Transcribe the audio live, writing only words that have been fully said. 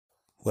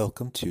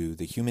Welcome to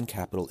the Human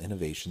Capital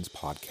Innovations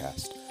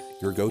Podcast,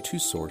 your go-to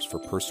source for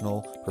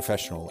personal,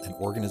 professional, and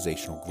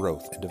organizational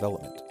growth and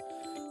development.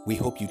 We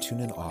hope you tune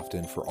in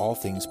often for all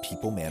things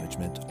people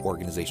management,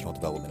 organizational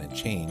development and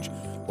change,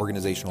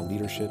 organizational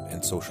leadership,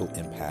 and social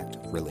impact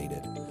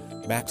related.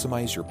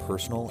 Maximize your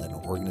personal and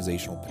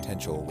organizational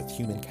potential with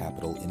Human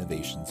Capital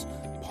Innovations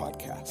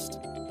Podcast.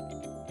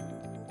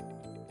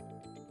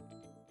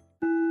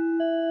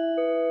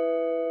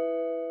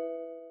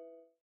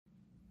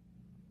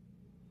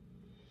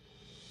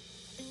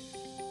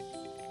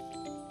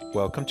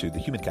 Welcome to the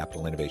Human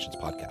Capital Innovations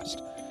Podcast.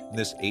 In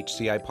this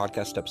HCI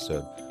podcast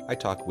episode, I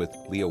talk with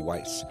Leah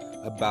Weiss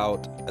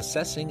about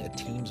assessing a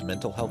team's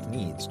mental health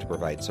needs to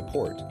provide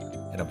support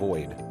and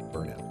avoid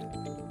burnout.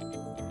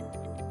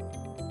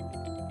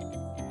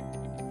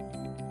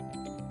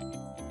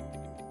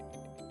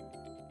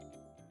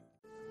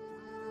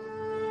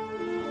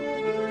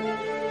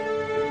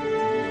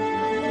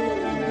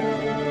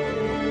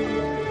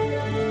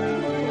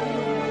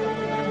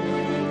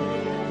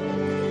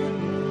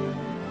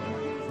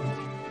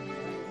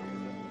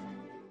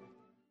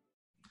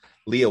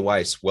 Leah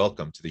Weiss,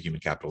 welcome to the Human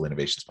Capital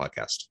Innovations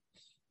Podcast.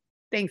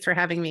 Thanks for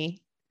having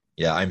me.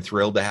 Yeah, I'm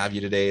thrilled to have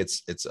you today.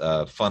 It's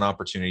a fun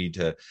opportunity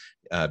to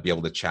be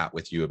able to chat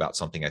with you about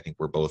something I think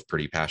we're both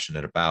pretty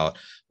passionate about.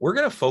 We're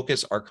going to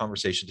focus our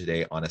conversation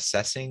today on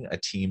assessing a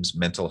team's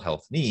mental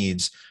health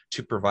needs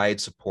to provide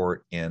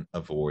support and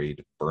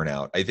avoid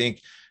burnout. I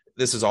think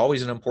this is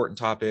always an important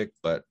topic,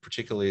 but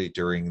particularly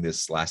during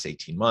this last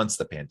 18 months,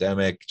 the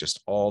pandemic,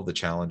 just all the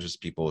challenges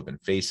people have been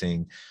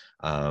facing,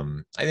 I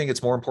think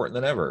it's more important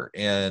than ever.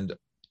 And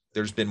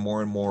there's been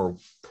more and more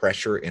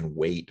pressure and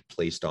weight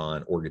placed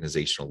on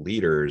organizational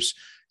leaders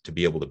to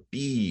be able to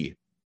be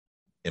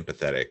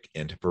empathetic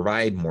and to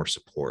provide more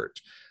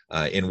support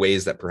in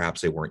ways that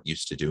perhaps they weren't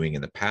used to doing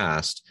in the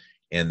past.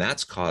 And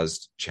that's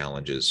caused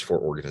challenges for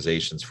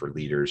organizations, for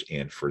leaders,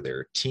 and for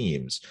their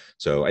teams.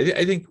 So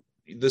I think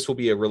this will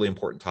be a really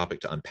important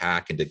topic to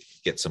unpack and to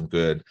get some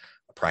good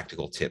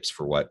practical tips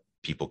for what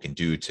people can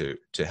do to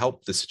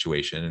help the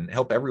situation and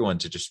help everyone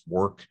to just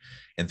work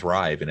and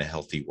thrive in a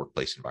healthy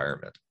workplace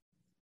environment.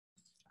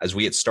 As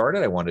we get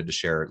started, I wanted to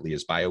share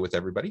Leah's bio with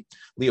everybody.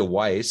 Leah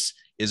Weiss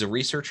is a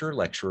researcher,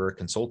 lecturer,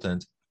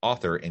 consultant,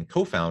 author, and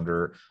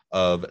co-founder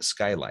of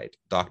Skylight.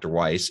 Dr.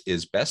 Weiss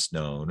is best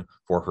known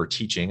for her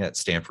teaching at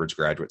Stanford's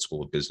Graduate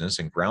School of Business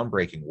and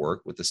groundbreaking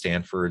work with the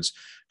Stanford's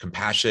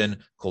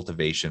Compassion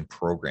Cultivation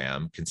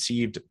Program,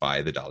 conceived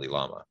by the Dalai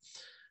Lama.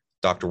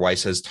 Dr.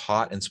 Weiss has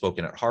taught and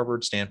spoken at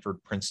Harvard,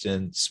 Stanford,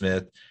 Princeton,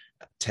 Smith,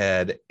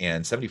 TED,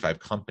 and 75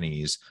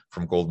 companies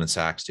from Goldman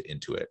Sachs to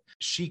Intuit.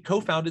 She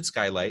co-founded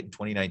Skylight in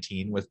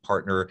 2019 with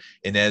partner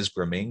Inez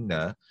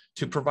Gramegna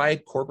to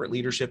provide corporate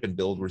leadership and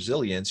build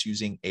resilience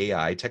using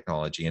AI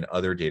technology and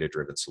other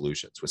data-driven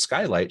solutions. With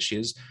Skylight, she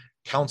has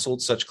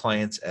counseled such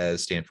clients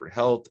as Stanford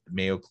Health,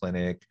 Mayo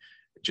Clinic,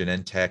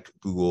 Genentech,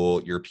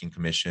 Google, European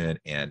Commission,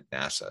 and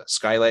NASA.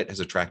 Skylight has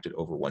attracted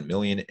over $1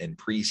 million in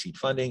pre-seed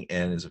funding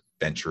and is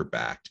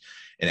venture-backed.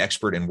 An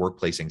expert in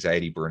workplace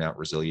anxiety, burnout,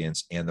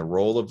 resilience, and the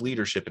role of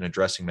leadership in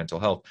addressing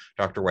mental health,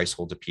 Dr. Weiss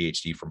holds a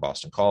Ph.D. from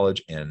Boston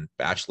College and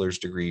bachelor's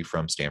degree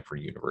from Stanford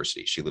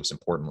University. She lives in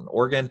Portland,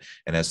 Oregon,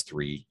 and has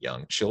 3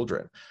 young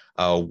children.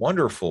 A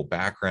wonderful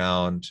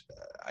background.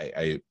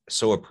 I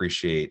so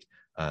appreciate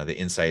the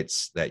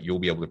insights that you'll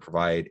be able to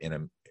provide, and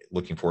I'm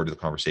looking forward to the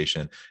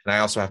conversation. And I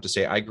also have to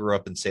say, I grew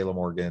up in Salem,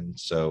 Oregon,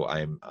 so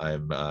I'm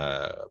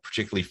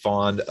particularly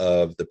fond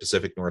of the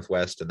Pacific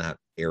Northwest and that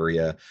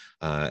area.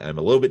 I'm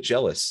a little bit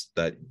jealous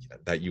that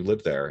you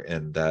live there,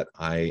 and that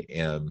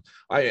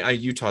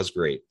Utah's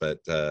great, but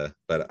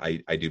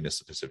I do miss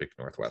the Pacific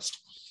Northwest.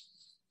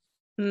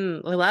 I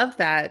love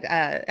that.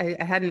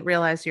 I hadn't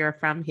realized you were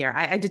from here.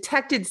 I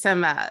detected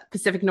some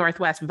Pacific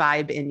Northwest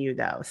vibe in you,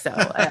 though. So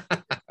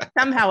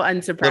somehow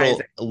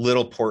unsurprising.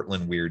 Little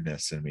Portland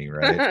weirdness in me,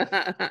 right?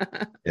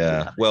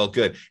 Yeah. Well,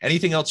 good.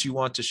 Anything else you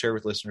want to share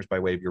with listeners by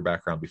way of your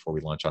background before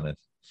we launch on it?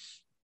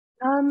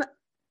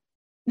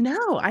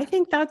 No, I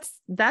think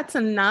that's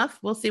enough.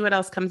 We'll see what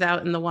else comes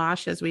out in the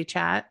wash as we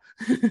chat.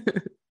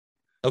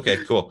 Okay,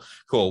 cool.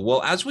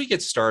 Well, as we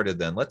get started,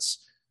 then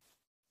let's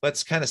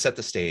kind of set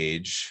the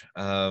stage.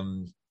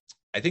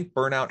 I think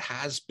burnout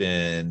has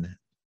been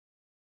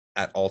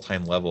at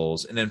all-time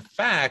levels. And in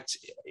fact,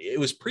 it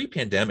was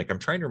pre-pandemic. I'm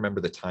trying to remember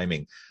the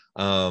timing.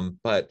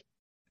 But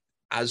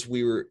as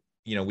we were,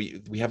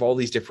 we have all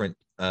these different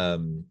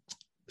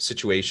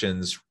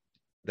situations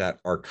that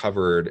are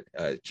covered,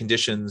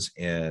 conditions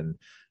and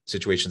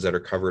situations that are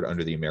covered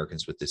under the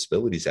Americans with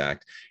Disabilities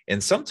Act.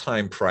 And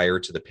sometime prior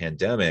to the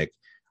pandemic,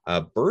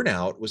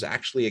 burnout was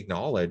actually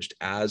acknowledged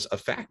as a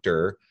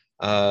factor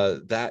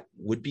that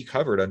would be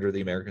covered under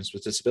the Americans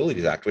with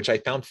Disabilities Act, which I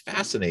found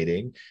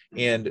fascinating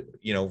and,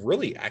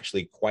 really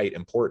actually quite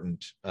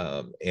important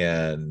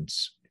and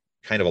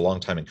kind of a long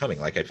time in coming.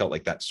 Like, I felt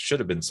like that should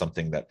have been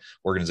something that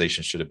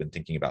organizations should have been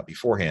thinking about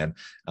beforehand.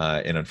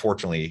 And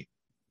unfortunately,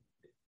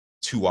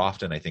 too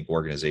often, I think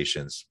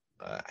organizations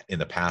in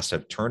the past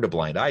have turned a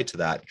blind eye to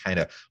that, kind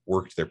of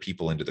worked their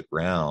people into the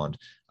ground,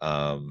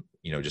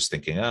 just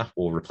thinking,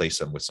 we'll replace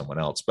them with someone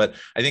else. But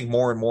I think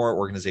more and more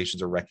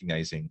organizations are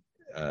recognizing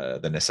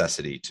the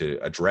necessity to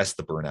address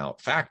the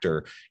burnout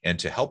factor and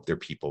to help their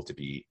people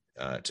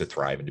to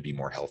thrive and to be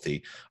more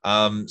healthy.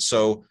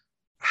 So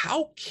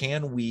how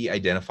can we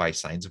identify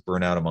signs of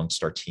burnout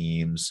amongst our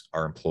teams,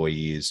 our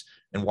employees,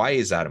 and why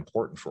is that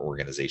important for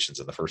organizations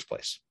in the first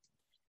place?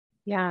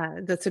 Yeah,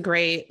 that's a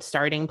great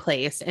starting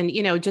place. And,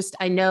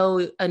 I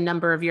know a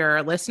number of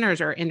your listeners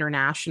are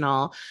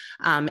international.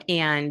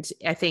 And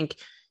I think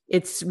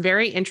it's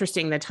very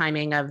interesting, the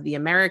timing of the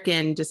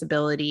American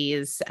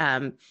Disabilities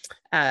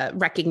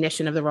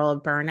recognition of the role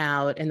of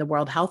burnout, and the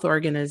World Health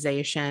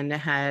Organization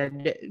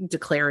had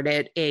declared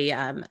it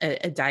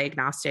a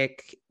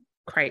diagnostic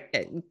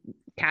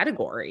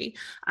category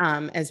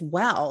as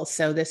well.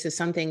 So this is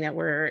something that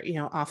we're,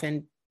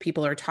 often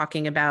people are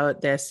talking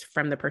about this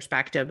from the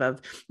perspective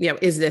of,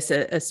 is this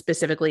a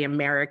specifically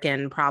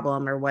American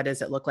problem, or what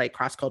does it look like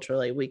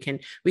cross-culturally? We can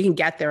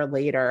get there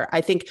later.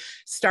 I think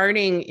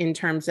starting in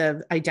terms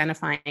of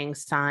identifying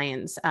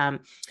signs,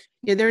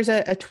 there's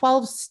a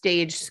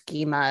 12-stage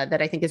schema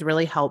that I think is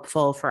really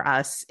helpful for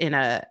us in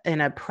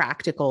a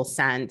practical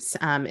sense.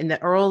 In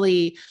the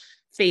early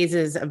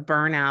phases of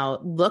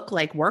burnout look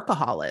like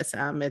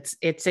workaholism.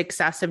 It's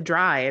excessive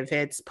drive.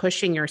 It's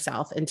pushing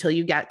yourself until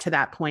you get to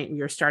that point where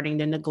you're starting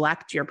to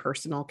neglect your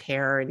personal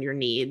care and your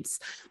needs.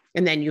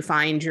 And then you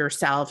find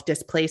yourself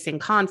displacing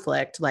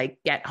conflict, like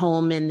get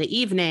home in the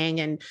evening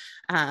and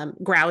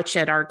grouch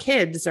at our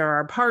kids or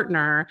our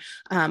partner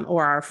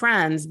or our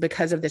friends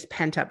because of this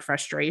pent up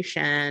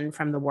frustration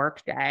from the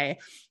workday.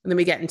 And then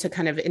we get into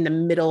kind of in the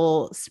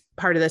middle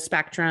part of the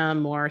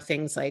spectrum, or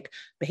things like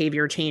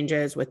behavior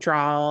changes,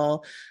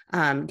 withdrawal,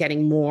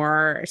 getting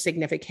more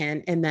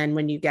significant. And then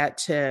when you get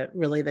to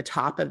really the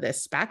top of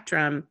this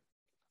spectrum,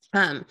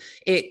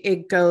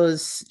 it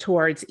goes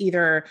towards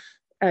either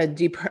a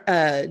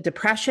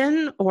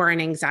depression or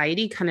an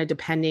anxiety, kind of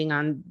depending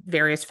on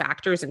various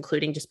factors,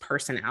 including just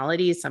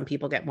personalities. Some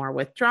people get more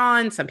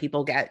withdrawn, some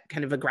people get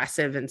kind of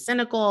aggressive and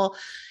cynical,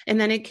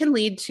 and then it can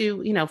lead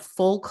to,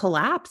 full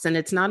collapse. And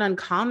it's not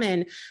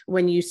uncommon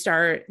when you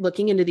start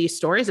looking into these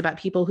stories about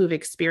people who've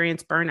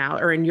experienced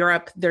burnout, or in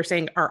Europe, they're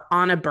saying are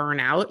on a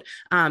burnout,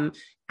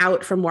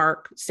 out from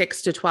work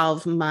 6 to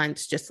 12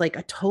 months, just like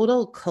a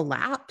total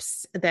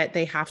collapse that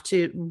they have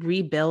to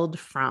rebuild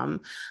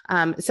from.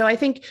 So I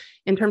think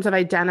in terms of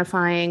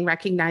identifying,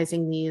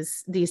 recognizing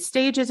these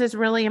stages is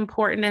really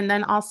important. And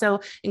then also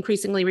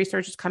increasingly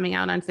research is coming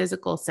out on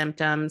physical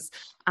symptoms.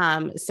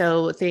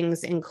 So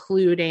things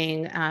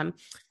including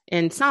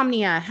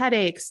insomnia,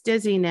 headaches,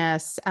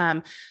 dizziness,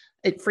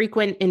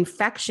 frequent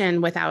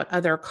infection without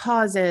other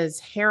causes,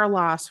 hair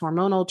loss,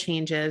 hormonal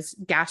changes,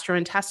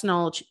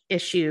 gastrointestinal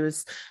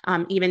issues,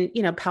 even,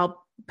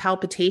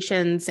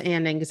 palpitations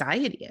and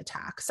anxiety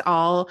attacks,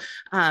 all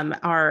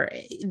are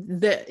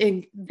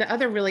the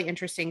other really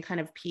interesting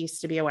kind of piece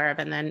to be aware of.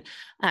 And then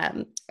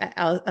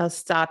I'll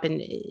stop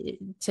and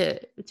to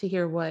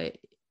hear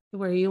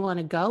where you want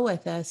to go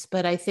with this.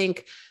 But I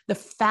think the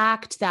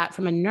fact that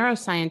from a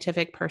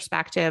neuroscientific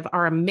perspective,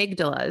 our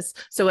amygdalas,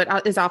 so it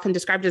is often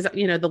described as,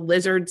 the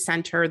lizard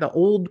center, the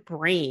old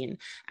brain,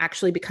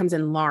 actually becomes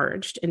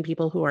enlarged in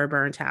people who are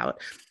burnt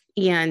out.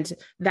 And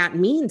that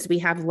means we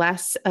have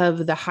less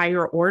of the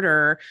higher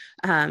order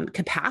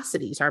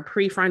capacities, our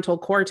prefrontal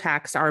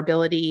cortex, our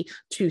ability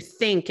to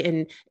think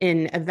and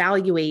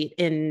evaluate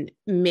and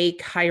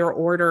make higher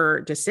order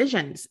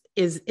decisions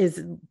is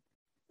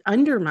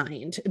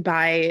undermined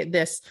by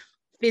this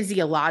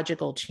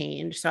physiological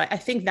change. So I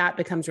think that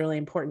becomes really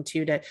important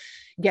too, to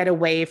get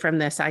away from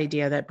this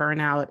idea that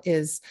burnout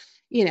is,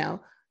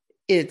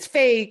 it's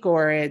fake,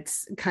 or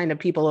it's kind of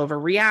people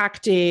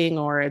overreacting,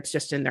 or it's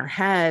just in their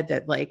head,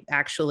 that like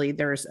actually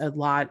there's a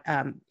lot,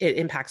 it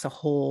impacts a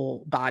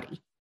whole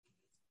body.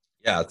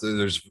 Yeah,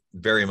 there's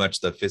very much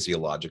the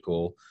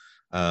physiological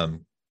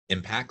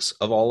impacts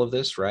of all of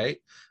this, right?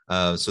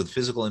 So the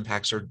physical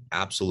impacts are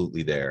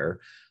absolutely there.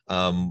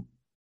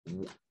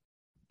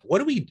 What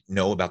do we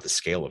know about the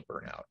scale of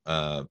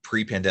burnout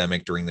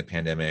pre-pandemic, during the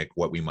pandemic,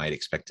 what we might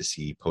expect to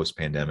see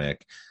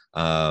post-pandemic,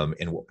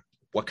 and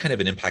what kind of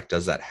an impact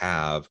does that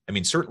have? I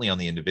mean, certainly on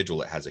the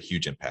individual, it has a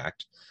huge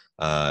impact,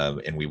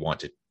 and we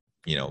want to,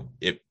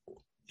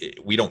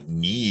 we don't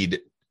need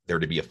there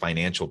to be a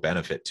financial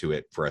benefit to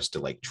it for us to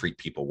like treat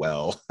people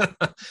well.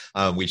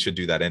 We should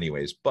do that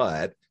anyways,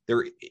 but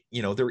there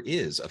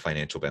is a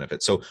financial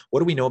benefit. So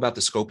what do we know about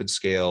the scope and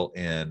scale,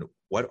 and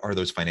what are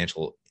those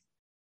financial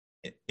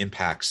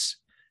impacts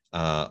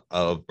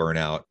of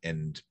burnout,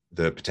 and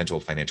the potential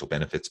financial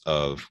benefits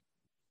of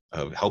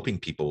helping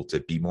people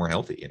to be more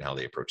healthy in how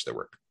they approach their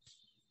work?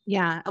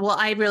 Yeah. Well,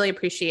 I really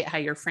appreciate how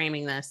you're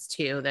framing this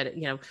too, that,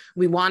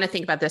 we want to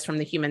think about this from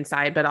the human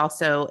side, but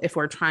also if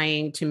we're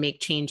trying to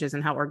make changes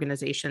in how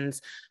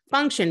organizations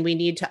function, we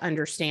need to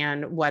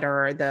understand what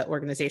are the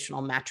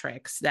organizational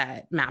metrics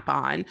that map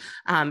on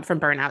from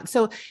burnout.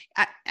 So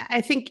I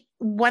think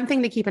one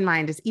thing to keep in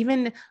mind is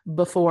even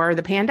before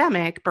the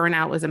pandemic,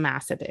 burnout was a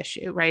massive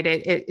issue, right?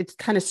 It's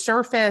kind of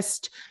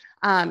surfaced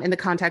in the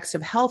context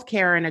of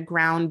healthcare in a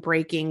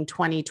groundbreaking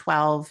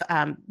 2012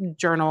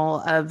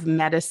 Journal of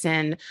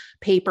Medicine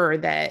paper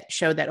that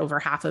showed that over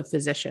half of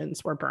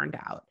physicians were burned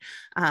out.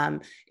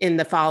 In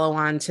the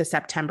follow-on to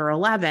September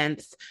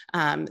 11th,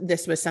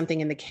 this was something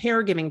in the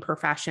caregiving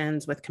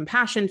professions with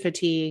compassion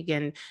fatigue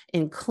and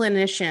in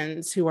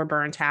clinicians who were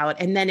burnt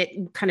out. And then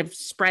it kind of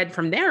spread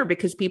from there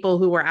because people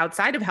who were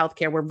outside of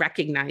healthcare were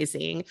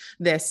recognizing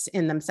this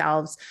in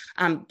themselves.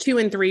 2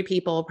 in 3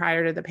 people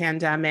prior to the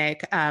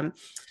pandemic,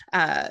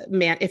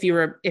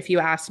 if you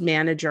asked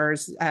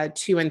managers,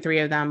 2 in 3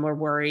 of them were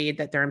worried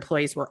that their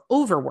employees were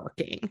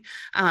overworking.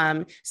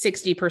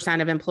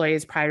 60% of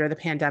employees prior to the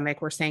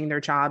pandemic were saying their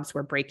jobs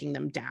were breaking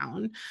them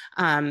down.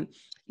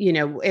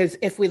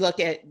 If we look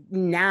at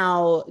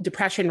now,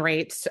 depression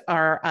rates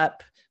are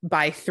up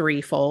by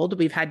 3-fold.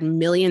 We've had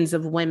millions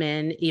of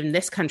women, even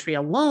this country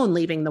alone,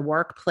 leaving the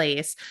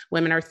workplace.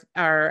 Women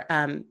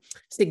are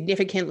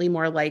significantly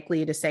more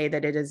likely to say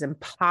that it is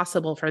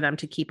impossible for them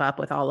to keep up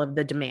with all of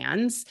the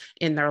demands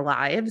in their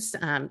lives,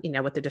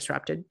 with the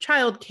disrupted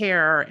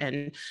childcare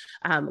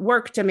and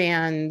work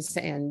demands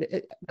and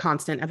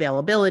constant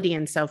availability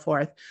and so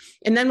forth.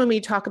 And then when we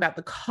talk about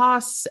the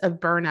costs of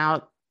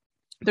burnout,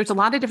 there's a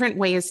lot of different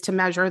ways to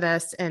measure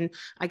this, and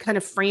I kind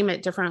of frame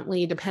it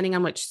differently depending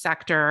on which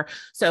sector.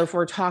 So if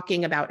we're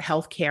talking about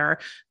healthcare,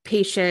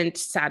 patient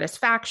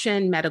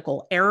satisfaction,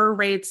 medical error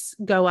rates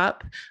go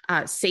up,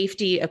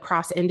 safety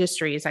across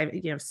industries. I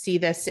see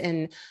this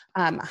in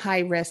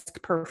high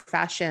risk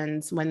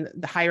professions when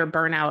the higher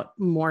burnout,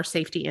 more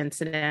safety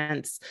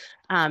incidents.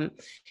 And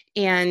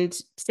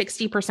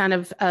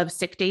 60% of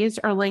sick days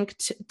are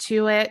linked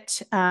to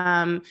it.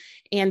 And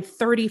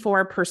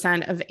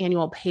 34% of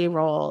annual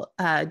payroll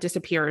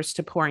disappears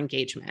to poor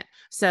engagement.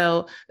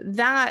 So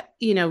that,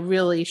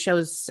 really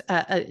shows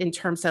in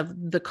terms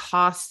of the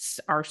costs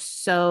are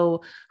so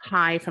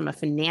high from a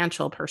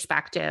financial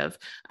perspective,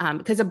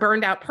 because a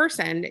burned out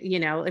person,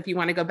 if you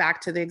want to go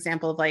back to the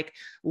example of like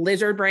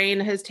lizard brain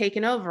has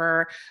taken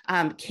over,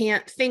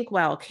 can't think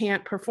well,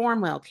 can't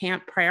perform well,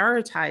 can't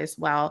prioritize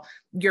well,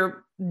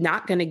 you're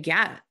not going to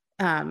get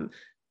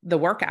the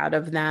work out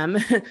of them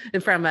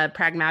from a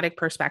pragmatic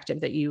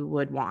perspective that you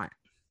would want.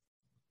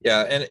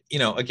 Yeah. And,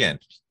 again,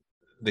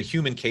 the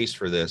human case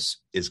for this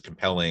is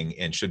compelling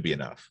and should be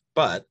enough.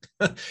 But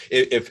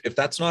if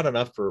that's not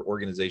enough for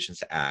organizations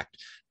to act,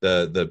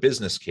 the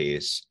business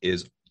case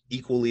is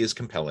equally as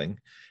compelling.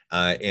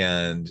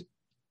 And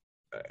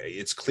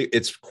it's clear,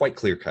 it's quite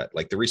clear cut.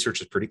 Like the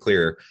research is pretty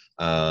clear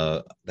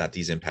that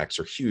these impacts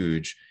are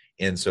huge.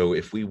 And so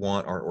if we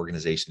want our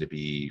organization to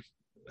be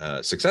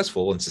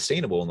successful and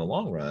sustainable in the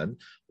long run,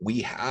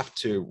 we have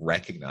to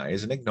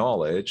recognize and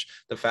acknowledge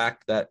the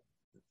fact that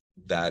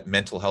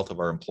mental health of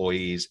our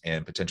employees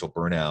and potential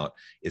burnout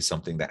is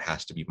something that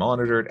has to be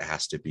monitored. It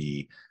has to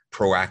be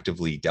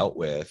proactively dealt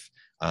with,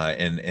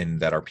 and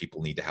that our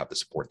people need to have the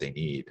support they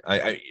need.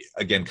 I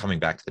again, coming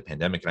back to the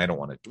pandemic, and I don't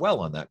want to dwell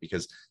on that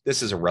because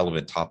this is a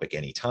relevant topic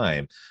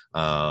anytime.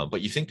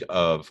 But you think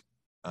of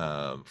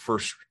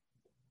first,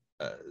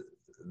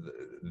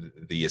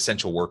 the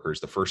essential workers,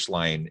 the first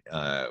line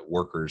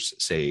workers,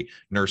 say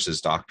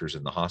nurses, doctors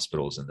in the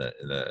hospitals and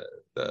the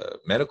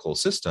medical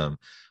system.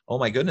 Oh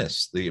my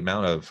goodness, the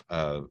amount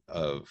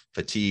of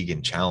fatigue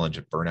and challenge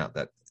and burnout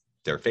that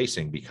they're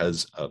facing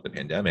because of the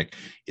pandemic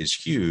is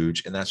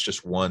huge. And that's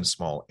just one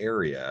small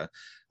area.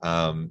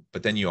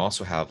 But then you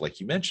also have, like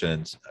you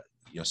mentioned,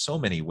 so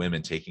many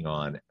women taking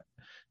on,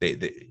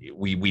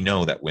 we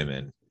know that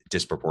women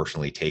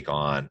disproportionately take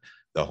on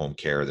the home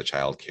care, the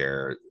child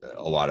care,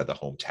 a lot of the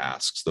home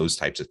tasks, those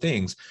types of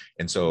things.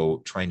 And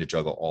so trying to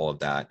juggle all of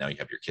that, now you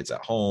have your kids at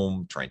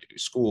home, trying to do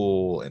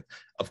school. And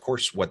of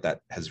course, what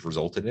that has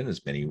resulted in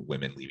is many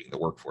women leaving the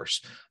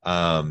workforce.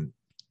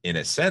 In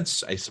a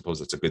sense, I suppose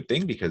that's a good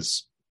thing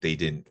because they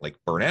didn't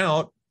burn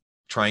out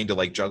trying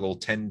to juggle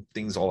 10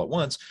 things all at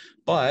once.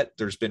 But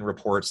there's been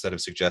reports that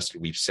have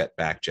suggested we've set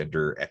back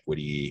gender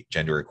equity,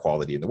 gender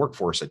equality in the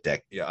workforce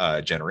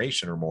a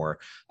generation or more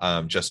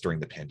just during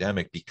the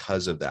pandemic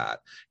because of that.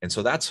 And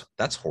so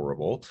that's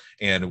horrible.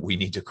 And we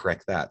need to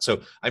correct that.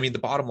 So, I mean, the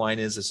bottom line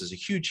is this is a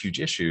huge, huge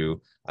issue.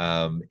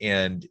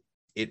 And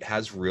it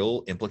has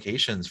real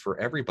implications for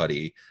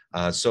everybody.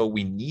 So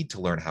we need to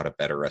learn how to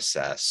better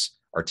assess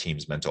our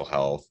team's mental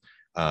health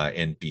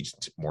and be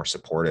more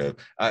supportive.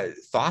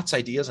 Thoughts,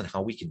 ideas on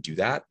how we can do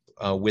that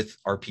with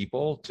our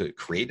people to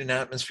create an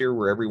atmosphere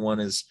where everyone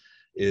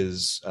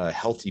is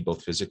healthy,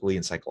 both physically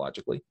and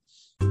psychologically?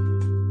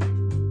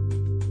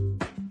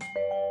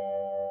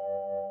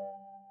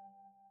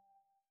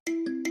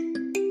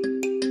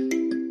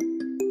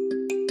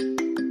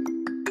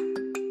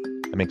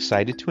 I'm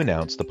excited to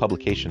announce the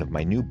publication of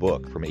my new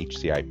book from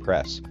HCI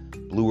Press,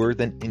 Bluer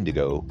Than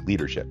Indigo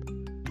Leadership: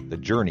 The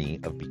Journey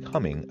of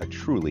Becoming a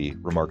Truly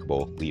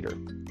Remarkable Leader.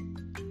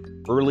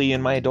 Early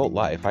in my adult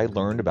life, I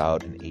learned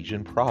about an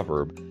Asian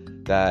proverb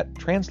that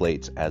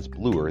translates as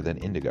bluer than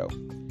indigo.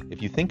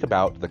 If you think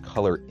about the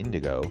color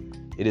indigo,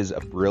 it is a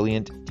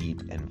brilliant,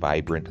 deep, and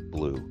vibrant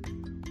blue,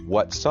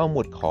 what some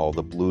would call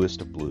the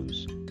bluest of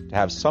blues. To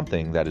have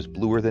something that is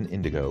bluer than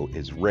indigo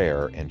is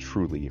rare and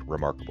truly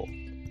remarkable.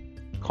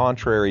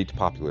 Contrary to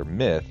popular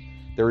myth,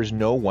 there is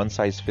no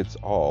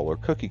one-size-fits-all or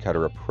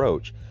cookie-cutter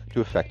approach to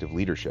effective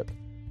leadership.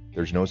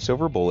 There's no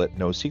silver bullet,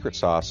 no secret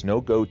sauce,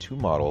 no go-to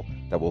model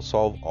that will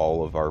solve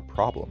all of our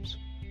problems.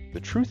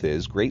 The truth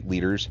is, great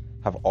leaders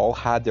have all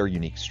had their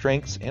unique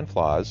strengths and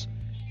flaws,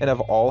 and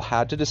have all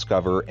had to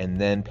discover and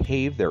then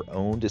pave their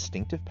own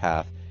distinctive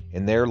path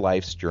in their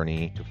life's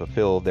journey to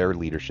fulfill their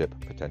leadership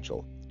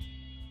potential.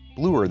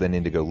 Bluer Than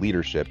Indigo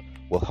Leadership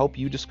will help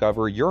you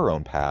discover your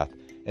own path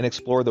and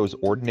explore those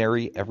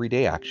ordinary,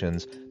 everyday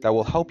actions that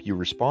will help you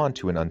respond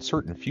to an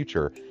uncertain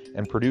future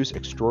and produce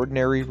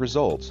extraordinary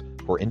results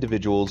for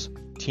individuals,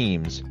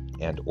 teams,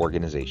 and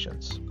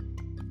organizations.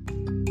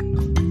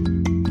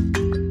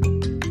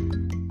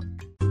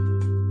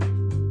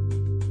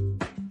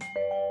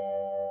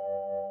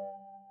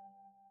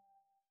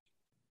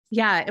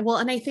 Yeah, well,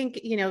 and I think,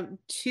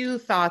 two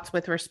thoughts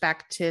with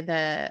respect to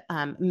the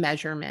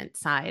measurement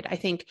side. I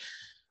think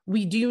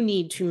we do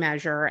need to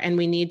measure, and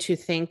we need to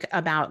think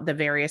about the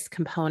various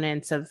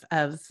components of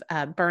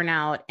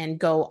burnout and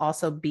go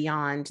also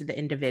beyond the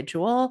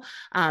individual.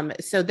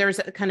 So there's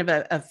a kind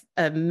of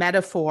a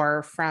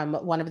metaphor from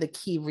one of the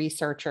key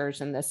researchers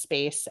in the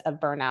space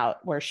of burnout,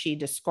 where she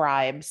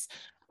describes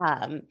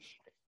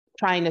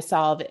trying to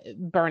solve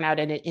burnout at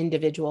an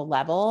individual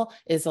level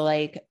is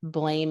like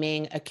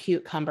blaming a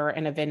cucumber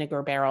in a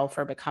vinegar barrel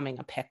for becoming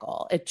a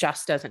pickle. It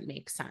just doesn't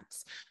make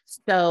sense.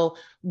 So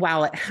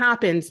while it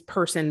happens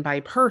person by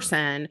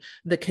person,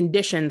 the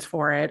conditions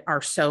for it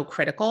are so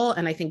critical.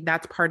 And I think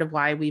that's part of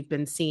why we've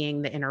been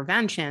seeing the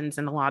interventions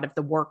and a lot of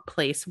the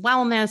workplace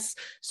wellness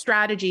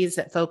strategies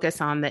that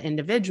focus on the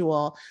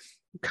individual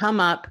come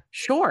up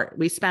short.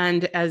 We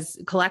spend as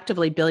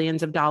collectively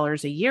billions of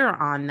dollars a year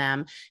on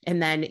them.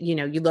 And then,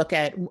 you look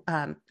at,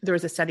 there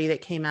was a study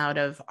that came out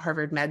of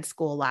Harvard Med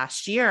School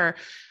last year,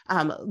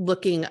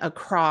 looking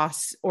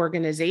across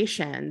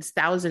organizations,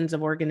 thousands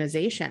of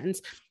organizations.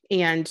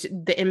 And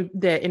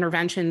the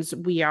interventions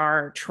we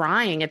are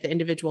trying at the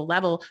individual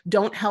level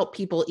don't help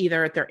people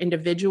either at their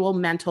individual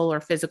mental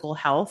or physical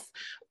health,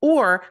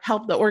 or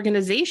help the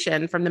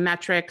organization from the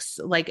metrics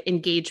like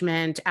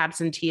engagement,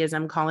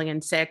 absenteeism, calling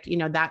in sick,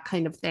 that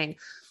kind of thing.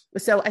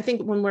 So I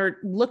think when we're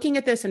looking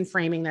at this and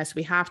framing this,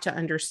 we have to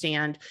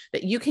understand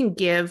that you can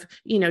give,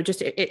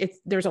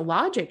 there's a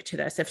logic to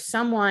this. If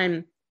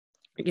someone,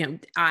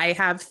 I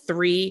have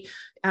 3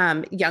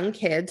 young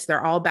kids.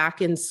 They're all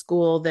back in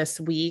school this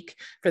week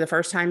for the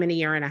first time in a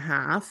year and a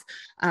half,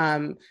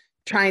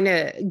 trying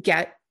to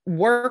get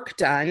work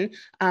done.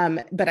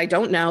 But I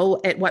don't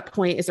know at what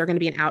point is there going to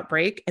be an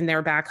outbreak and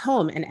they're back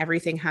home and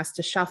everything has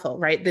to shuffle,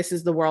 right? This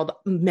is the world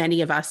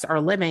many of us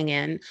are living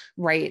in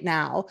right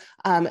now.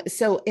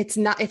 So it's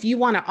not, if you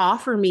want to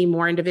offer me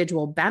more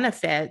individual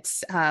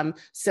benefits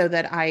so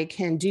that I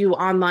can do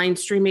online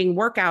streaming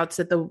workouts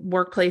that the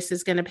workplace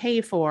is going to pay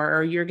for,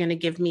 or you're going to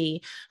give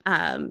me,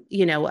 an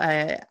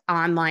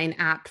online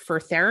app for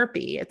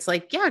therapy. It's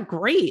like, yeah,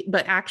 great.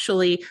 But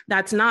actually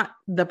that's not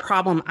the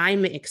problem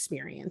I'm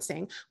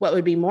experiencing. What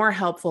would be more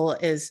helpful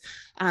is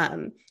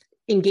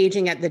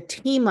engaging at the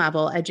team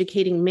level,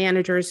 educating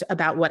managers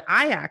about what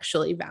I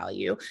actually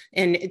value.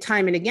 And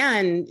time and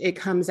again, it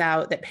comes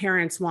out that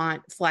parents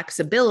want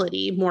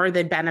flexibility more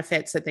than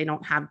benefits that they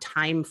don't have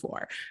time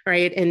for,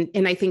 right?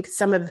 And I think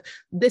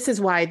this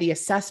is why the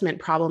assessment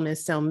problem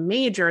is so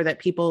major, that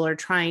people are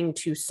trying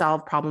to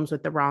solve problems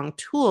with the wrong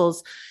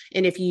tools.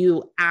 And if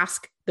you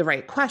ask the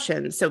right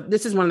questions. So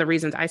this is one of the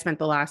reasons I spent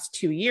the last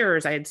 2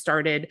 years, I had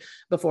started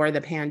before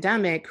the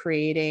pandemic,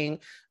 creating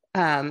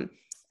an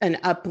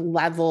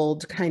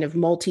up-leveled kind of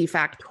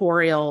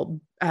multifactorial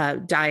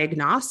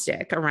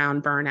diagnostic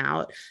around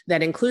burnout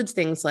that includes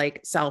things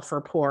like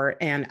self-report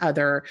and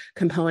other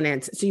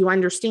components. So you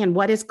understand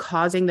what is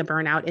causing the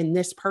burnout in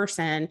this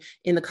person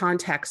in the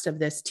context of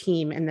this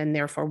team, and then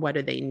therefore, what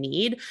do they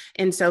need?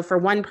 And so for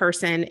one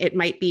person, it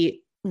might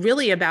be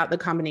really about the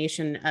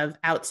combination of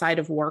outside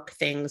of work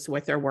things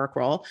with their work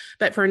role.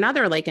 But for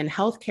another, like in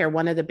healthcare,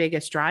 one of the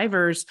biggest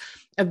drivers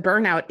of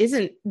burnout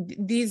isn't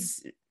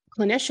these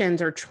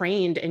clinicians are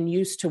trained and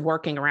used to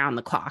working around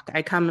the clock.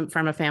 I come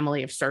from a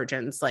family of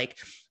surgeons, like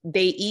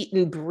they eat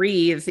and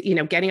breathe,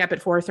 getting up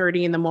at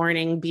 4:30 in the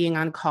morning, being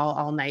on call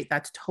all night.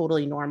 That's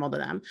totally normal to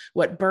them.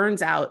 What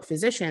burns out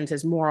physicians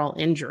is moral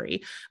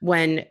injury,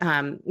 when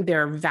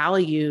their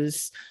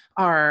values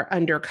are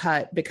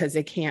undercut because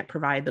they can't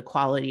provide the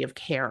quality of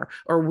care,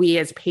 or we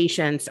as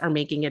patients are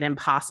making it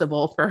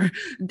impossible for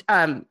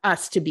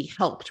us to be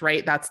helped,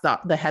 right? That's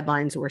the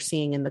headlines we're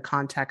seeing in the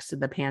context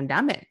of the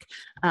pandemic.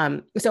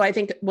 So I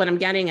think what I'm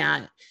getting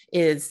at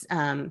is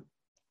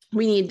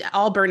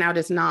all burnout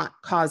is not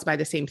caused by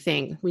the same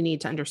thing. We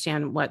need to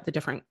understand what the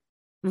different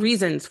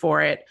reasons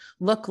for it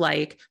look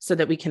like so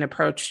that we can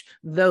approach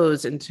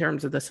those in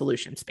terms of the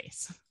solution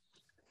space.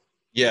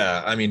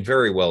 Yeah, I mean,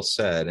 very well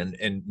said.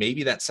 And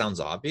maybe that sounds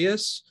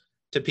obvious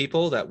to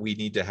people, that we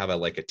need to have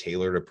a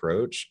tailored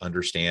approach,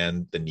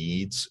 understand the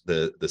needs,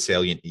 the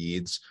salient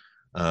needs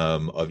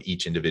of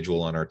each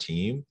individual on our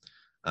team.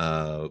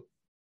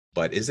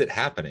 But is it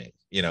happening?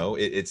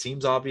 It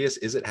seems obvious.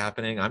 Is it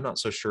happening? I'm not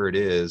so sure it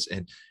is.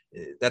 And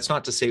that's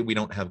not to say we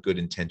don't have good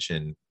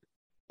intention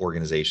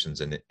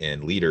organizations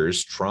and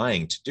leaders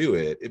trying to do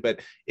it, but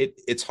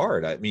it's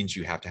hard. It means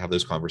you have to have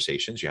those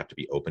conversations. You have to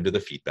be open to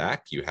the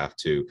feedback. You have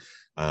to,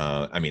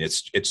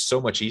 it's so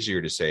much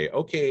easier to say,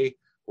 okay,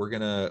 we're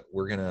gonna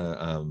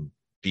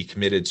be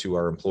committed to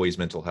our employees'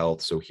 mental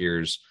health. So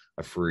here's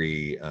a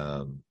free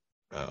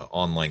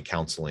online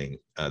counseling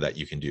that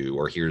you can do,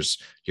 or here's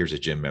a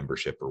gym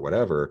membership or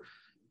whatever.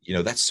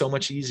 That's so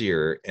much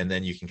easier. And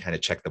then you can kind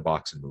of check the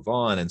box and move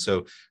on. And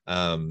so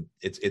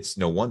it's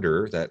no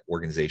wonder that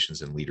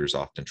organizations and leaders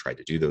often try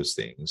to do those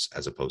things,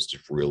 as opposed to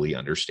really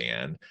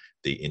understand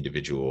the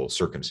individual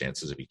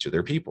circumstances of each of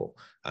their people.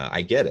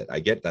 I get it. I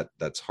get that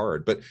that's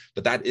hard, but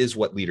that is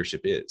what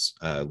leadership is.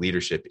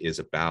 Leadership is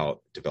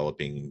about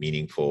developing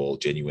meaningful,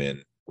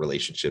 genuine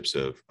relationships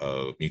of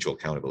mutual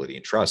accountability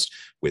and trust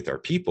with our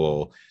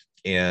people.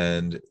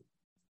 And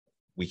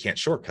we can't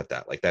shortcut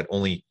that. That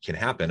only can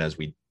happen as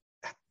we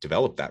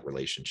develop that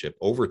relationship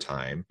over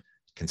time,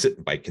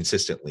 by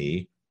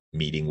consistently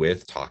meeting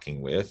with,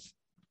 talking with,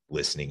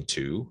 listening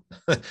to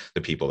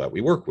the people that we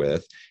work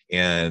with.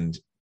 And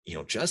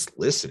just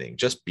listening,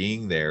 just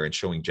being there and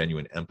showing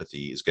genuine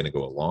empathy is going to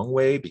go a long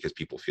way, because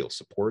people feel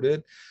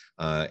supported.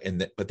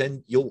 But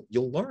then you'll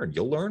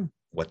learn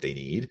what they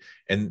need.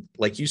 And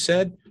like you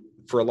said,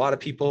 for a lot of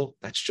people,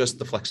 that's just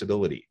the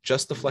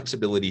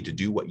flexibility to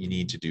do what you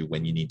need to do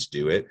when you need to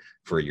do it,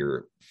 for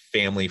your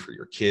family, for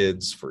your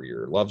kids, for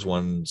your loved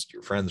ones,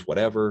 your friends,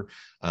 whatever.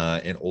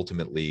 And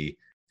ultimately,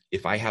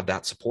 if I have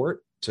that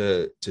support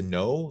to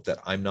know that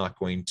I'm not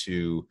going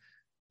to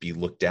be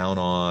looked down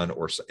on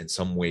or in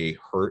some way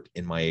hurt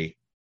in my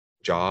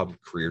job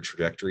career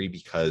trajectory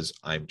because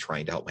I'm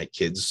trying to help my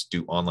kids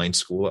do online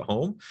school at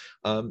home,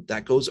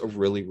 that goes a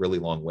really, really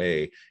long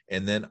way.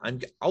 And then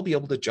I'll be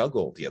able to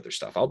juggle the other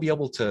stuff. I'll be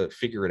able to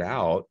figure it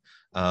out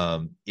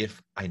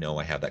if I know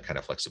I have that kind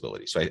of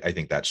flexibility. So I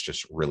think that's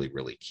just really,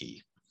 really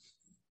key.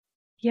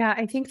 Yeah,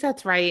 I think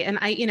that's right. And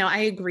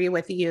I agree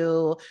with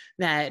you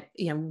that,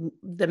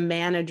 the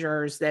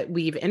managers that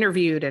we've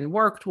interviewed and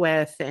worked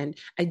with, and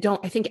I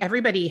think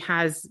everybody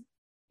has,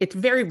 it's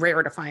very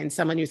rare to find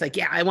someone who's like,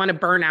 yeah, I want to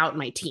burn out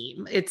my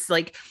team. It's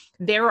like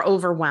they're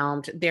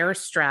overwhelmed, they're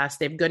stressed,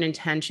 they have good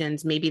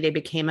intentions. Maybe they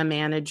became a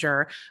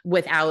manager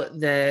without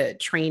the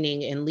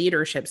training and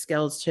leadership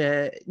skills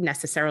to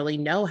necessarily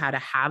know how to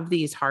have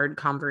these hard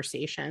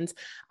conversations.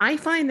 I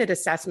find that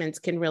assessments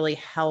can really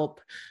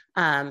help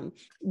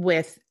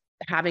with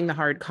having the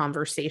hard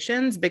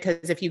conversations,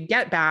 because if you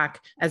get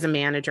back as a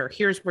manager,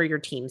 here's where your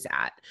team's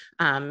at,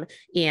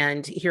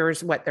 and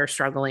here's what they're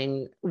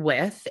struggling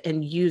with,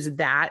 and use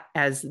that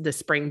as the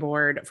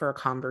springboard for a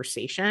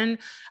conversation.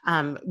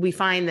 We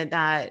find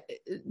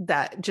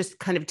that just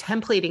kind of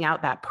templating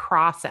out that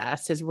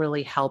process has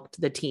really helped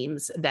the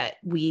teams that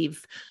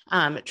we've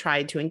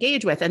tried to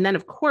engage with. And then,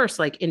 of course,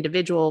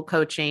 individual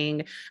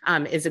coaching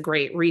is a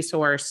great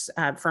resource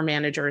for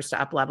managers to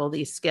up-level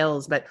these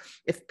skills. But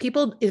if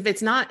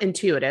it's not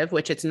intuitive,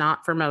 which it's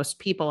not for most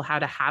people, how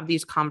to have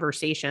these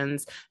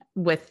conversations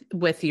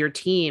with your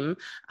team,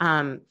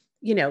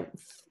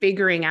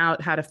 figuring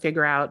out how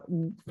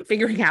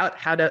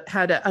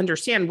to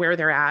understand where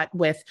they're at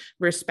with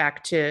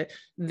respect to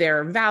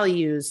their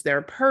values,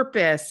 their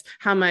purpose,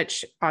 how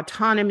much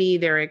autonomy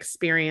they're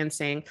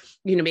experiencing.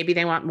 Maybe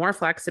they want more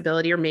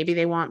flexibility, or maybe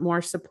they want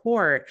more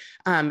support.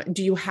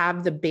 Do you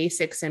have the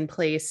basics in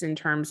place in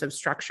terms of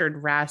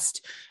structured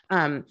rest,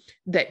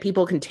 that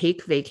people can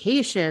take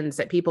vacations,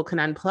 that people can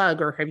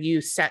unplug, or have you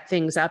set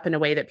things up in a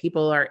way that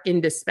people are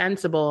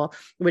indispensable,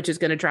 which is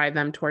going to drive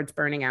them towards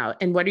burning out?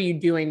 And what are you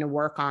doing to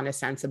work on a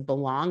sense of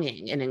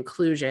belonging and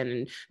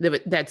inclusion,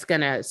 and that's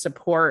going to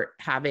support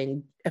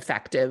having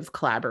effective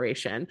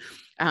collaboration?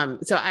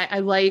 So I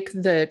like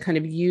the kind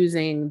of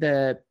using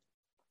the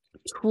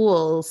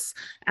tools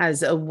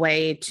as a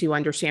way to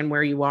understand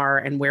where you are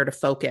and where to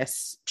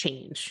focus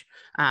change,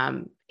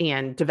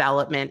 and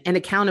development and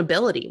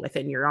accountability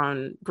within your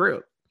own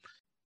group.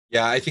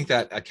 Yeah, I think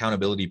that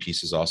accountability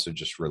piece is also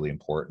just really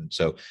important.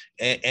 So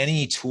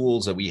any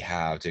tools that we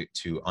have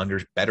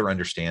to better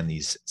understand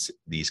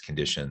these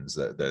conditions,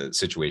 the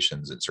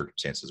situations and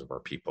circumstances of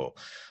our people,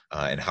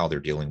 and how they're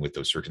dealing with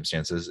those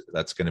circumstances,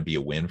 that's going to be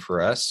a win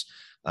for us.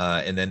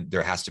 And then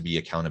there has to be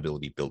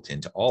accountability built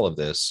into all of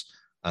this,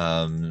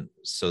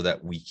 so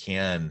that we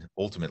can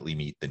ultimately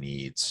meet the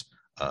needs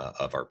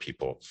of our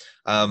people.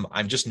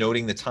 I'm just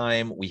noting the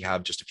time. We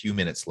have just a few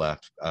minutes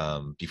left.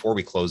 Before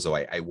we close, though,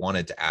 I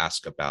wanted to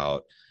ask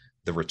about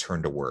the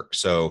return to work.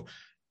 So,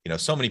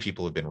 so many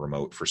people have been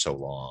remote for so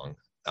long.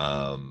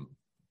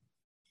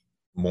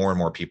 more and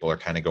more people are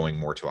kind of going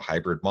more to a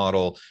hybrid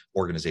model.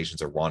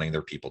 Organizations are wanting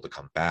their people to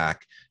come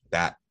back.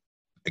 That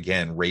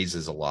again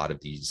raises a lot of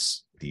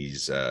these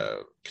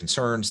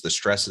concerns, the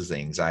stresses, the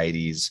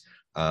anxieties,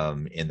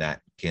 and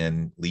that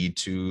can lead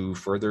to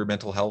further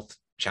mental health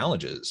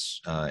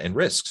challenges and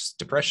risks,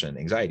 depression,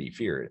 anxiety,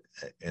 fear,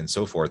 and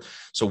so forth.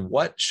 So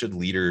what should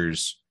we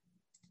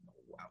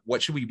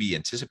be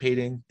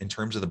anticipating in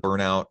terms of the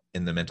burnout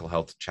and the mental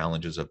health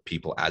challenges of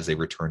people as they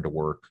return to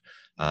work?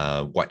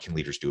 What can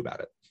leaders do about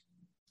it?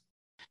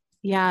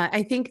 Yeah,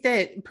 I think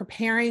that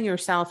preparing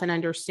yourself and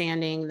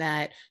understanding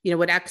that,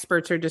 what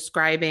experts are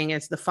describing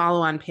as the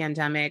follow-on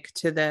pandemic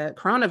to the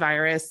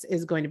coronavirus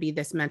is going to be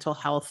this mental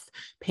health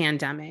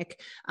pandemic.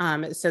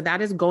 So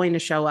that is going to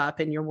show up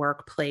in your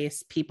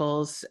workplace,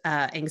 people's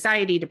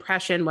anxiety,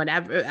 depression,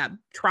 whatever,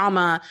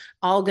 trauma,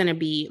 all going to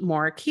be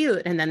more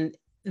acute. And then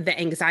the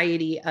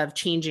anxiety of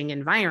changing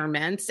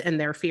environments and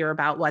their fear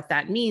about what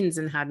that means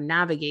and how to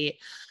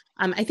navigate.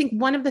 I think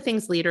one of the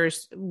things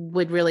leaders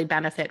would really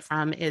benefit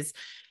from is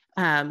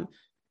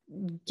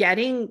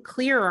getting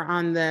clear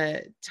on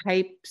the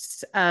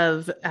types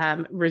of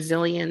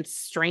resilience,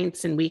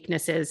 strengths, and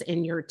weaknesses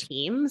in your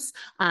teams.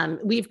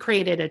 We've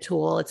created a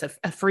tool. It's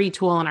a free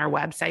tool on our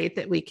website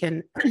that we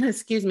can,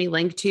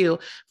 link to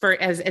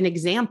as an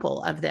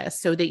example of this,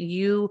 so that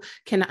you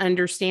can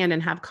understand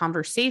and have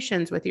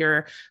conversations with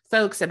your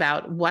folks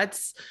about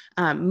what's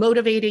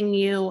motivating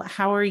you,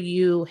 how are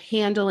you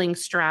handling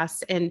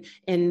stress, and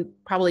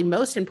probably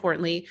most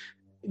importantly,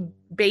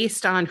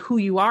 based on who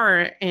you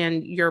are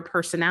and your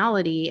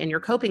personality and your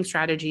coping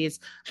strategies,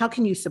 how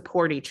can you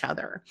support each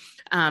other?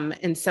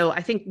 And so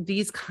I think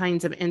these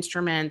kinds of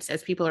instruments,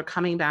 as people are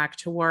coming back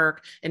to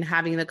work and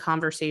having the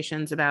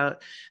conversations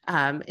about,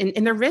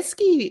 in the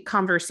risky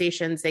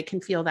conversations, they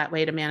can feel that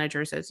way to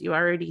managers, as you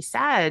already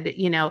said,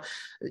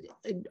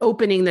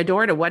 opening the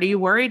door to what are you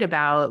worried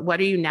about?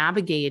 What are you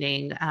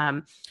navigating?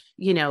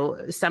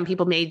 Some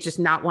people may just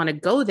not want to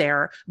go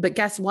there, but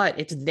guess what?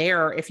 It's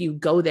there if you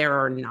go there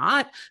or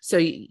not.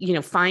 So,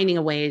 finding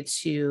a way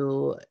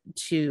to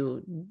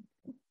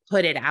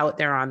put it out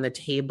there on the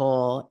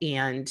table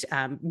and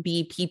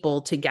be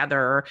people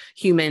together,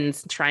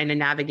 humans trying to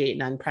navigate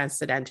an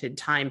unprecedented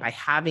time by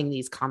having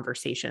these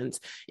conversations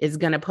is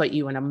going to put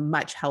you in a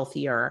much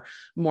healthier,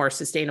 more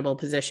sustainable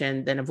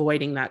position than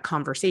avoiding that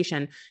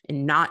conversation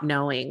and not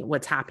knowing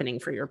what's happening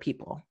for your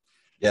people.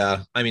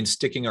 Yeah. I mean,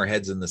 sticking our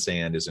heads in the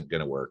sand isn't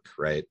going to work,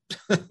 right?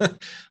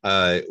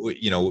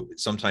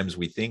 Sometimes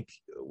we think,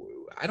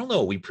 I don't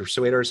know, we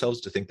persuade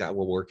ourselves to think that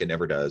will work. It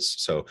never does.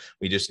 So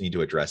we just need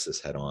to address this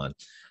head on.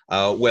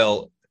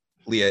 Well,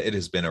 Leah, it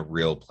has been a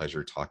real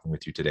pleasure talking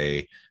with you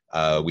today.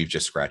 We've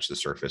just scratched the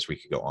surface. We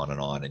could go on,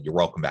 and you're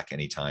welcome back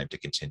anytime to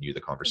continue the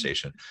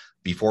conversation.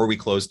 Before we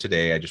close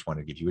today, I just want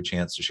to give you a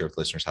chance to share with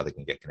listeners how they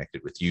can get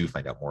connected with you,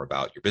 find out more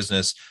about your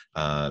business,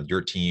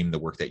 your team, the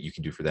work that you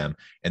can do for them,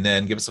 and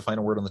then give us a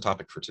final word on the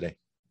topic for today.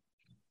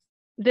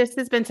 This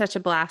has been such a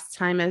blast.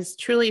 Time has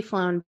truly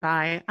flown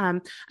by.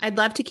 I'd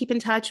love to keep in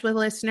touch with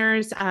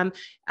listeners.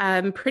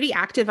 I'm pretty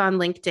active on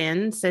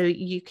LinkedIn, so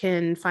you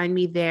can find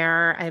me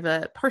there. I have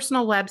a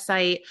personal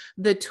website.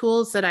 The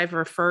tools that I've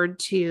referred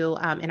to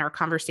in our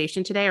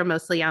conversation today are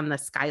mostly on the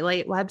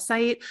Skylight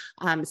website.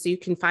 So you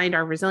can find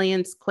our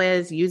resilience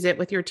quiz, use it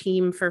with your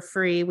team for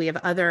free. We have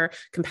other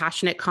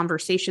compassionate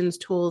conversations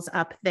tools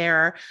up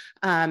there.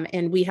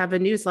 And we have a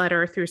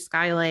newsletter through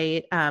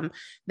Skylight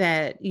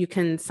that you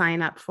can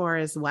sign up for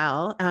as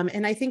well.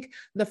 And I think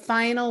the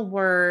final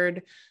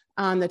word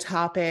on the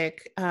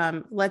topic,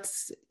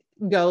 let's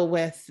go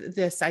with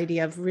this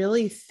idea of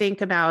really think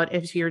about,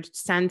 if you're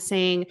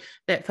sensing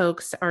that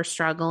folks are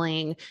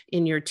struggling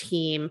in your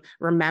team,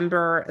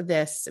 remember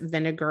this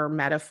vinegar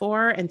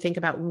metaphor and think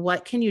about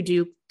what can you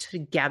do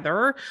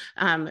together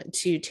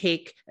to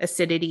take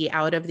acidity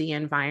out of the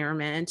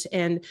environment,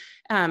 and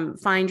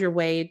find your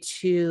way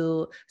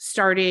to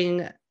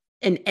starting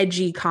an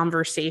edgy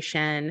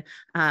conversation,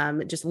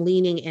 just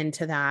leaning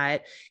into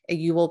that.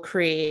 You will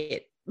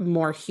create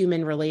more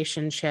human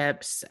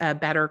relationships, a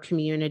better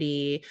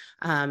community.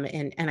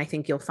 And I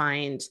think you'll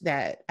find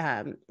that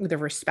the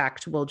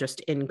respect will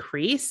just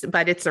increase,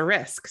 but it's a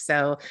risk.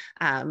 So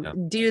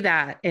do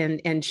that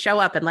and show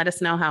up and let us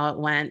know how it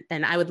went.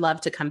 And I would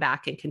love to come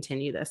back and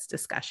continue this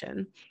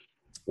discussion.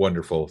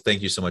 Wonderful.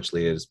 Thank you so much,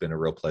 Leah. It's been a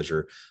real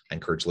pleasure. I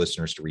encourage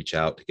listeners to reach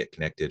out, to get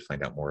connected,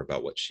 find out more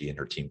about what she and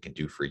her team can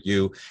do for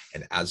you.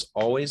 And as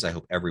always, I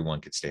hope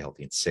everyone can stay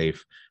healthy and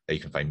safe, that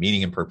you can find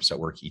meaning and purpose at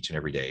work each and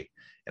every day.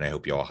 And I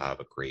hope you all have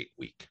a great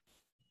week.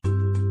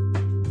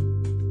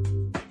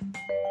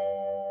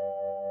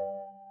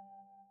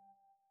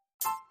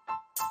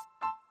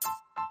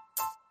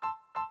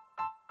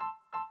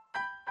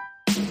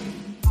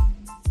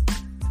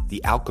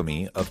 The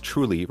alchemy of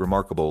truly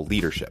remarkable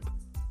leadership.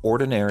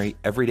 Ordinary,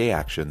 everyday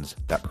actions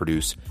that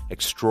produce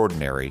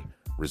extraordinary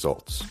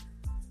results.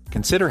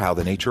 Consider how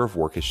the nature of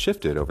work has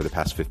shifted over the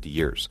past 50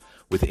 years.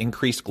 With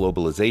increased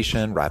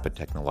globalization, rapid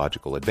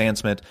technological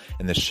advancement,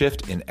 and the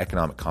shift in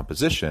economic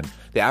composition,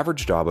 the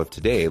average job of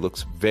today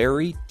looks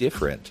very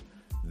different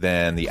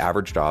than the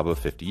average job of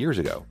 50 years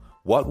ago.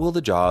 What will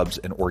the jobs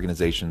and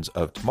organizations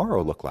of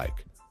tomorrow look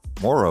like?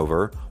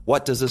 Moreover,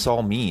 what does this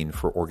all mean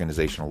for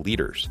organizational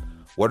leaders?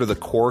 What are the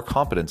core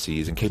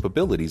competencies and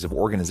capabilities of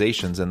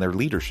organizations and their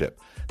leadership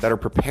that are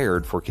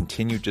prepared for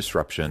continued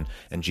disruption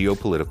and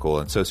geopolitical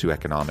and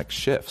socioeconomic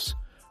shifts?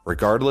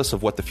 Regardless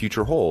of what the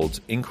future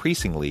holds,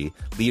 increasingly,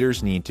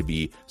 leaders need to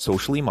be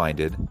socially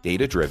minded,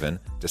 data-driven,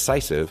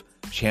 decisive,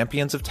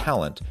 champions of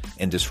talent,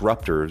 and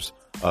disruptors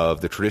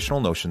of the traditional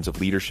notions of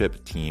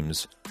leadership,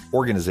 teams,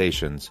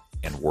 organizations,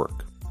 and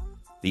work.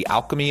 The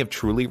alchemy of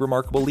truly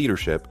remarkable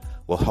leadership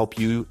will help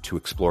you to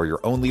explore your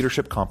own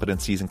leadership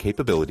competencies and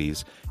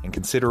capabilities and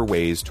consider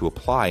ways to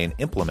apply and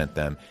implement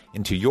them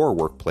into your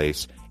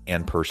workplace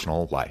and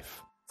personal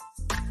life.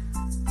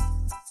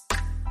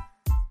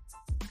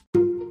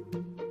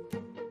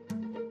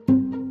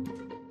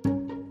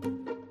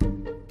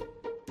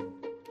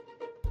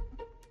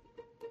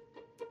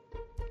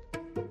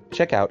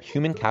 Check out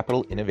Human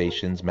Capital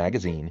Innovations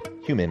magazine,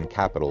 Human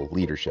Capital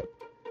Leadership.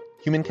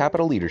 Human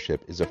Capital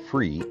Leadership is a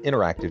free,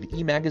 interactive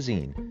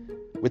e-magazine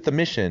with the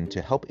mission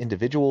to help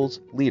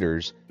individuals,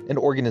 leaders, and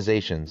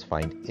organizations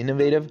find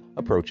innovative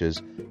approaches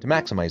to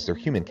maximize their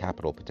human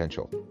capital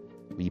potential.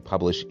 We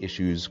publish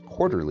issues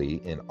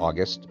quarterly in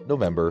August,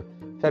 November,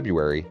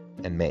 February,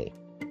 and May.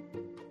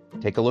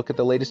 Take a look at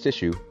the latest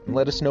issue and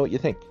let us know what you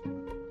think.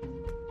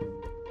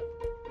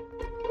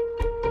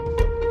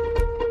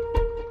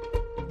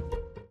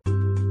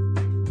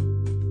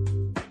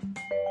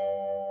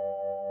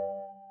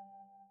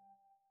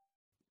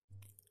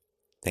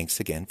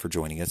 Thanks again for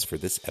joining us for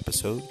this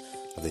episode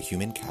of the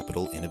Human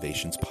Capital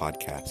Innovations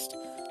Podcast.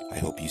 I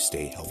hope you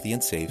stay healthy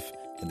and safe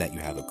and that you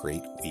have a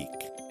great week.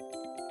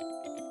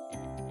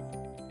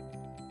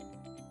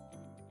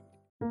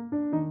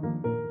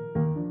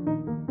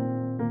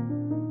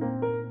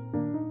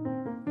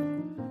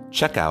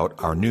 Check out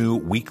our new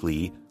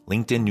weekly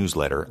LinkedIn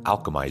newsletter,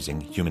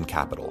 Alchemizing Human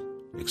Capital,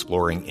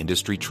 exploring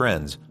industry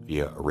trends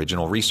via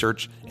original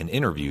research and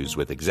interviews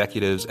with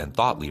executives and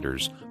thought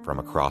leaders from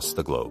across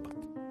the globe.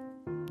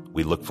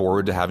 We look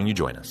forward to having you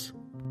join us.